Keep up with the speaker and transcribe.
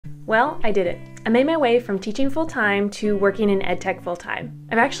Well, I did it. I made my way from teaching full-time to working in EdTech full-time.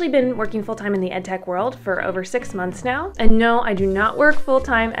 I've actually been working full-time in the EdTech world for over 6 months now. And no, I do not work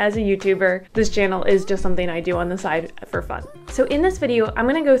full-time as a YouTuber. This channel is just something I do on the side for fun. So in this video, I'm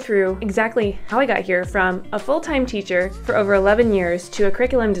gonna go through exactly how I got here from a full-time teacher for over 11 years to a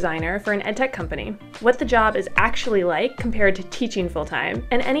curriculum designer for an EdTech company, what the job is actually like compared to teaching full-time,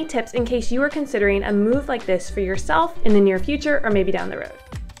 and any tips in case you are considering a move like this for yourself in the near future or maybe down the road.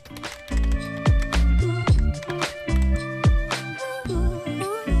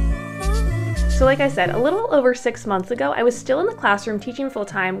 So like I said, a little over 6 months ago, I was still in the classroom teaching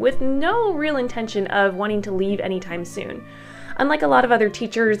full-time with no real intention of wanting to leave anytime soon. Unlike a lot of other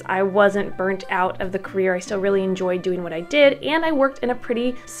teachers, I wasn't burnt out of the career. I still really enjoyed doing what I did, and I worked in a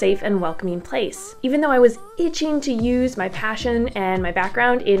pretty safe and welcoming place. Even though I was itching to use my passion and my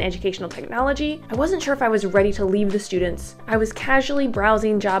background in educational technology, I wasn't sure if I was ready to leave the students. I was casually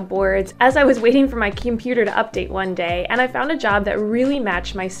browsing job boards as I was waiting for my computer to update one day, and I found a job that really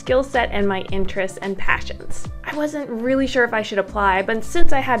matched my skill set and my interests and passions. I wasn't really sure if I should apply, but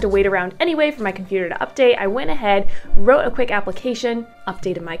since I had to wait around anyway for my computer to update, I went ahead, wrote a quick application,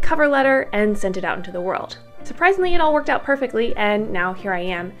 updated my cover letter, and sent it out into the world. Surprisingly, it all worked out perfectly, and now here I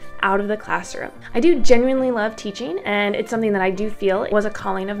am, out of the classroom. I do genuinely love teaching, and it's something that I do feel was a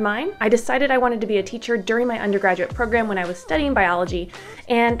calling of mine. I decided I wanted to be a teacher during my undergraduate program when I was studying biology,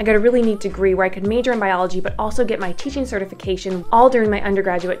 and I got a really neat degree where I could major in biology but also get my teaching certification all during my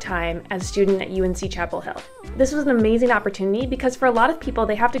undergraduate time as a student at UNC Chapel Hill. This was an amazing opportunity because for a lot of people,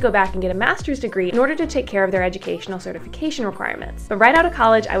 they have to go back and get a master's degree in order to take care of their educational certification requirements. But right out of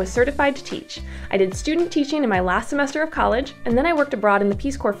college, I was certified to teach. I did student teaching in my last semester of college, and then I worked abroad in the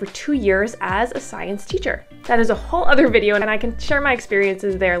Peace Corps for 2 years as a science teacher. That is a whole other video, and I can share my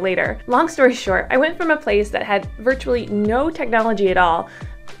experiences there later. Long story short, I went from a place that had virtually no technology at all,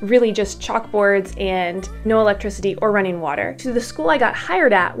 really just chalkboards and no electricity or running water, to the school I got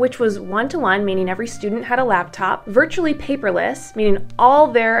hired at, which was one-to-one, meaning every student had a laptop, virtually paperless, meaning all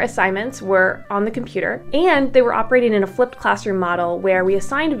their assignments were on the computer, and they were operating in a flipped classroom model where we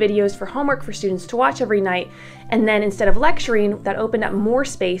assigned videos for homework for students to watch every night, and then instead of lecturing, that opened up more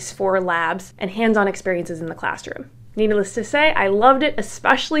space for labs and hands-on experiences in the classroom. Needless to say, I loved it,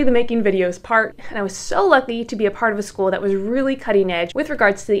 especially the making videos part, and I was so lucky to be a part of a school that was really cutting edge with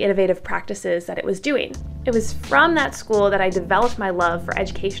regards to the innovative practices that it was doing. It was from that school that I developed my love for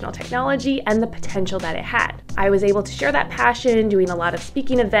educational technology and the potential that it had. I was able to share that passion doing a lot of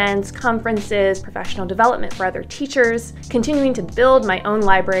speaking events, conferences, professional development for other teachers, continuing to build my own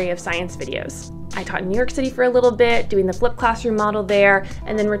library of science videos. I taught in New York City for a little bit, doing the flipped classroom model there,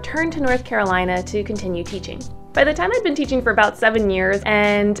 and then returned to North Carolina to continue teaching. By the time I'd been teaching for about 7 years,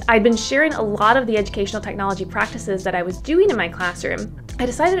 and I'd been sharing a lot of the educational technology practices that I was doing in my classroom, I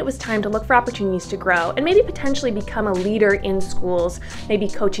decided it was time to look for opportunities to grow and maybe potentially become a leader in schools, maybe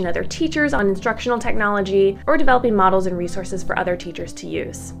coaching other teachers on instructional technology or developing models and resources for other teachers to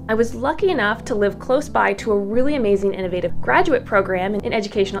use. I was lucky enough to live close by to a really amazing innovative graduate program in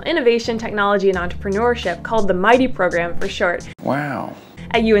educational innovation, technology, and entrepreneurship called the MEITE program for short. Wow.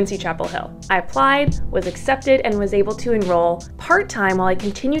 At UNC Chapel Hill. I applied, was accepted, and was able to enroll part-time while I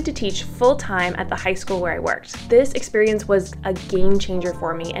continued to teach full-time at the high school where I worked. This experience was a game changer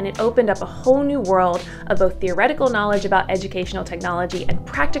for me, and it opened up a whole new world of both theoretical knowledge about educational technology and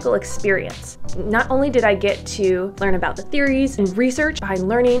practical experience. Not only did I get to learn about the theories and research behind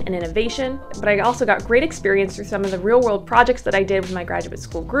learning and innovation, but I also got great experience through some of the real-world projects that I did with my graduate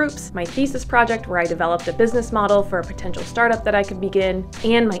school groups, my thesis project where I developed a business model for a potential startup that I could begin,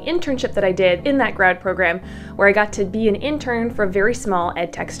 and my internship that I did in that grad program where I got to be an intern for a very small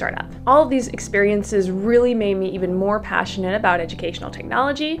EdTech startup. All of these experiences really made me even more passionate about educational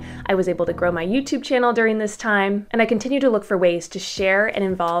technology. I was able to grow my YouTube channel during this time, and I continue to look for ways to share and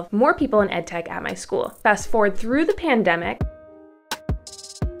involve more people in EdTech at my school. Fast forward through the pandemic,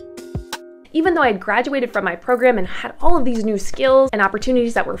 even though I had graduated from my program and had all of these new skills and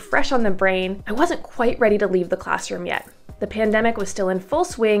opportunities that were fresh on the brain, I wasn't quite ready to leave the classroom yet. The pandemic was still in full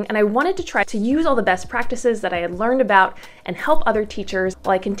swing, and I wanted to try to use all the best practices that I had learned about and help other teachers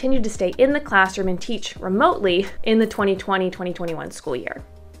while I continued to stay in the classroom and teach remotely in the 2020-2021 school year.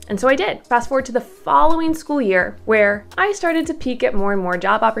 And so I did. Fast forward to the following school year, where I started to peek at more and more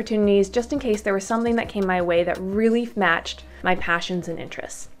job opportunities just in case there was something that came my way that really matched my passions and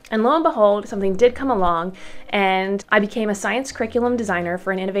interests. And lo and behold, something did come along, and I became a science curriculum designer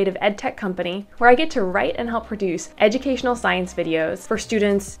for an innovative EdTech company where I get to write and help produce educational science videos for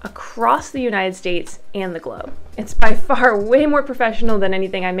students across the United States and the globe. It's by far way more professional than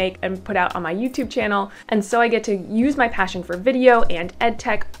anything I make and put out on my YouTube channel, and so I get to use my passion for video and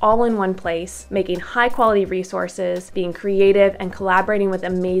EdTech all in one place, making high quality resources, being creative, and collaborating with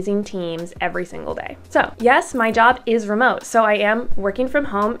amazing teams every single day. So yes, my job is remote, so I am working from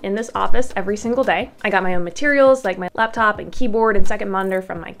home in this office every single day. I got my own materials like my laptop and keyboard and second monitor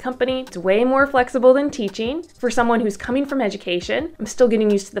from my company. It's way more flexible than teaching. For someone who's coming from education, I'm still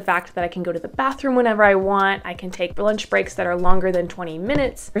getting used to the fact that I can go to the bathroom whenever I want. I can take lunch breaks that are longer than 20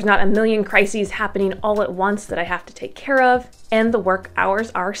 minutes. There's not a million crises happening all at once that I have to take care of. And the work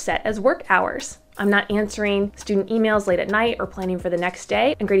hours are set as work hours. I'm not answering student emails late at night or planning for the next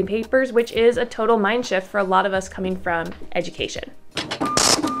day and grading papers, which is a total mind shift for a lot of us coming from education.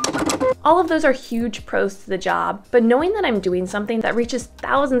 All of those are huge pros to the job, but knowing that I'm doing something that reaches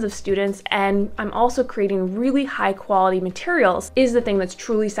thousands of students and I'm also creating really high quality materials is the thing that's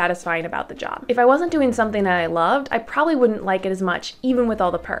truly satisfying about the job. If I wasn't doing something that I loved, I probably wouldn't like it as much, even with all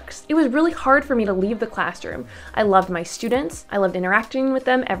the perks. It was really hard for me to leave the classroom. I loved my students, I loved interacting with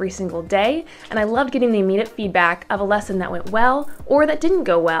them every single day, and I loved getting the immediate feedback of a lesson that went well or that didn't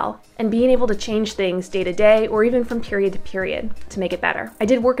go well, and being able to change things day to day or even from period to period to make it better. I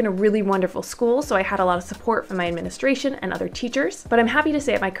did work in a really wonderful school, so I had a lot of support from my administration and other teachers, but I'm happy to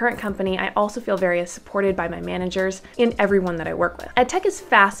say at my current company, I also feel very supported by my managers and everyone that I work with. EdTech is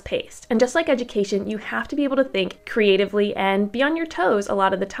fast-paced, and just like education, you have to be able to think creatively and be on your toes a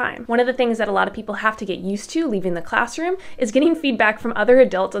lot of the time. One of the things that a lot of people have to get used to leaving the classroom is getting feedback from other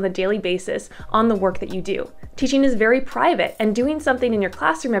adults on a daily basis on the work that you do. Teaching is very private, and doing something in your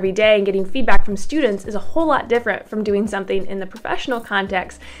classroom every day and getting feedback from students is a whole lot different from doing something in the professional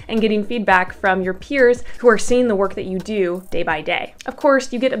context and getting feedback from your peers who are seeing the work that you do day by day. Of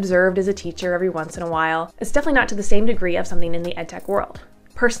course, you get observed as a teacher every once in a while. It's definitely not to the same degree of something in the EdTech world.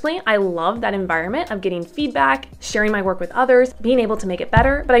 Personally, I love that environment of getting feedback, sharing my work with others, being able to make it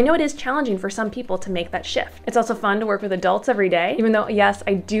better, but I know it is challenging for some people to make that shift. It's also fun to work with adults every day, even though, yes,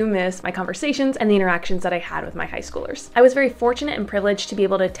 I do miss my conversations and the interactions that I had with my high schoolers. I was very fortunate and privileged to be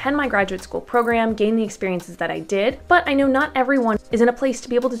able to attend my graduate school program, gain the experiences that I did, but I know not everyone is in a place to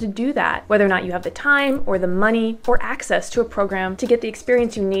be able to do that, whether or not you have the time or the money or access to a program to get the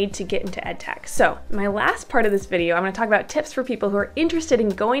experience you need to get into EdTech. So, my last part of this video, I'm going to talk about tips for people who are interested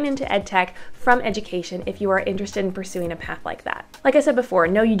in going into EdTech from education if you are interested in pursuing a path like that. Like I said before,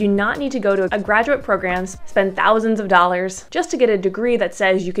 no, you do not need to go to a graduate program, spend thousands of dollars just to get a degree that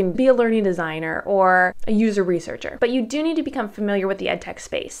says you can be a learning designer or a user researcher, but you do need to become familiar with the EdTech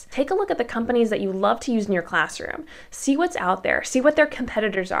space. Take a look at the companies that you love to use in your classroom, see what's out there, see what their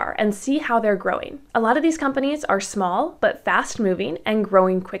competitors are, and see how they're growing. A lot of these companies are small, but fast moving and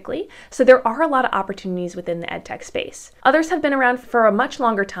growing quickly, so there are a lot of opportunities within the EdTech space. Others have been around for a much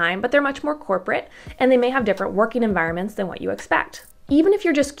longer time, but they're much more corporate, and they may have different working environments than what you expect. Even if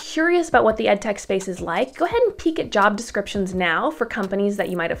you're just curious about what the EdTech space is like, go ahead and peek at job descriptions now for companies that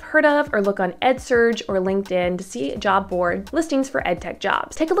you might have heard of, or look on EdSurge or LinkedIn to see job board listings for EdTech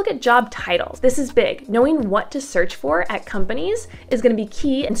jobs. Take a look at job titles. This is big. Knowing what to search for at companies is going to be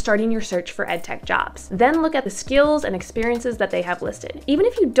key in starting your search for EdTech jobs. Then look at the skills and experiences that they have listed. Even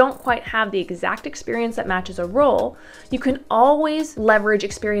if you don't quite have the exact experience that matches a role, you can always leverage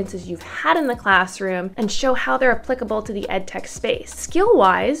experiences you've had in the classroom and show how they're applicable to the EdTech space.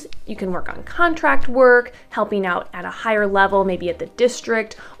 Skill-wise, you can work on contract work, helping out at a higher level, maybe at the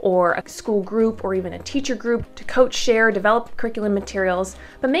district or a school group or even a teacher group to coach, share, develop curriculum materials,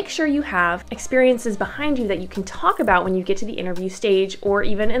 but make sure you have experiences behind you that you can talk about when you get to the interview stage or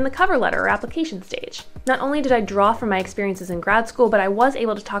even in the cover letter or application stage. Not only did I draw from my experiences in grad school, but I was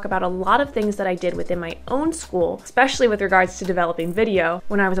able to talk about a lot of things that I did within my own school, especially with regards to developing video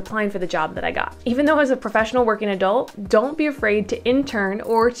when I was applying for the job that I got. Even though as a professional working adult, don't be afraid to intern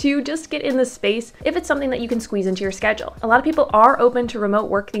or to just get in the space if it's something that you can squeeze into your schedule. A lot of people are open to remote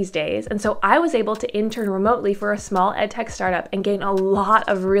work these days, and so I was able to intern remotely for a small EdTech startup and gain a lot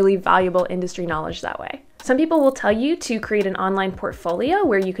of really valuable industry knowledge that way. Some people will tell you to create an online portfolio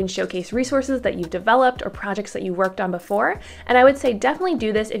where you can showcase resources that you've developed or projects that you worked on before, and I would say definitely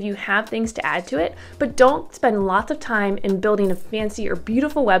do this if you have things to add to it, but don't spend lots of time in building a fancy or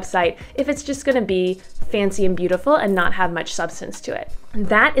beautiful website if it's just going to be fancy and beautiful and not have much substance to it.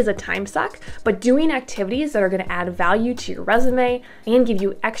 That is a time suck, but doing activities that are going to add value to your resume and give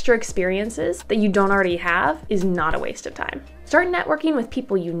you extra experiences that you don't already have is not a waste of time. Start networking with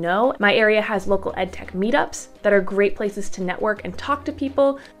people you know. My area has local EdTech meetups that are great places to network and talk to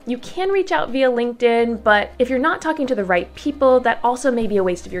people. You can reach out via LinkedIn, but if you're not talking to the right people, that also may be a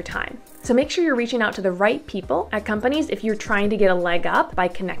waste of your time. So make sure you're reaching out to the right people at companies if you're trying to get a leg up by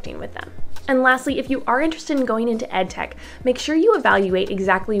connecting with them. And lastly, if you are interested in going into EdTech, make sure you evaluate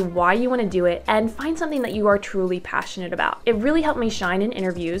exactly why you want to do it and find something that you are truly passionate about. It really helped me shine in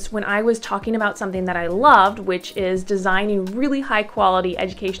interviews when I was talking about something that I loved, which is designing really high quality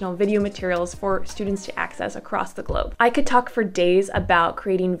educational video materials for students to access across the globe. I could talk for days about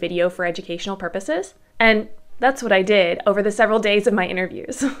creating video for educational purposes, and that's what I did over the several days of my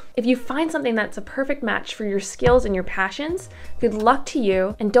interviews. If you find something that's a perfect match for your skills and your passions, good luck to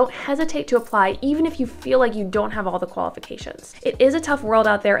you, and don't hesitate to apply even if you feel like you don't have all the qualifications. It is a tough world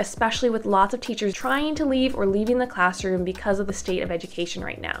out there, especially with lots of teachers trying to leave or leaving the classroom because of the state of education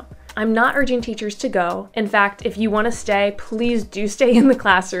right now. I'm not urging teachers to go. In fact, if you want to stay, please do stay in the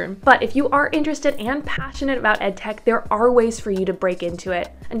classroom. But if you are interested and passionate about EdTech, there are ways for you to break into it.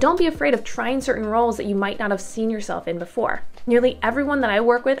 And don't be afraid of trying certain roles that you might not have seen yourself in before. Nearly everyone that I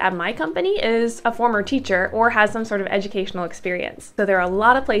work with at my company is a former teacher or has some sort of educational experience. So there are a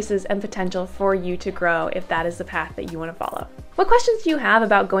lot of places and potential for you to grow if that is the path that you want to follow. What questions do you have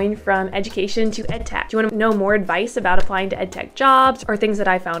about going from education to EdTech? Do you want to know more advice about applying to EdTech jobs or things that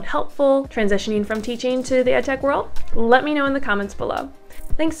I found helpful transitioning from teaching to the EdTech world? Let me know in the comments below.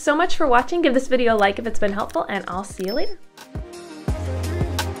 Thanks so much for watching. Give this video a like if it's been helpful, and I'll see you later.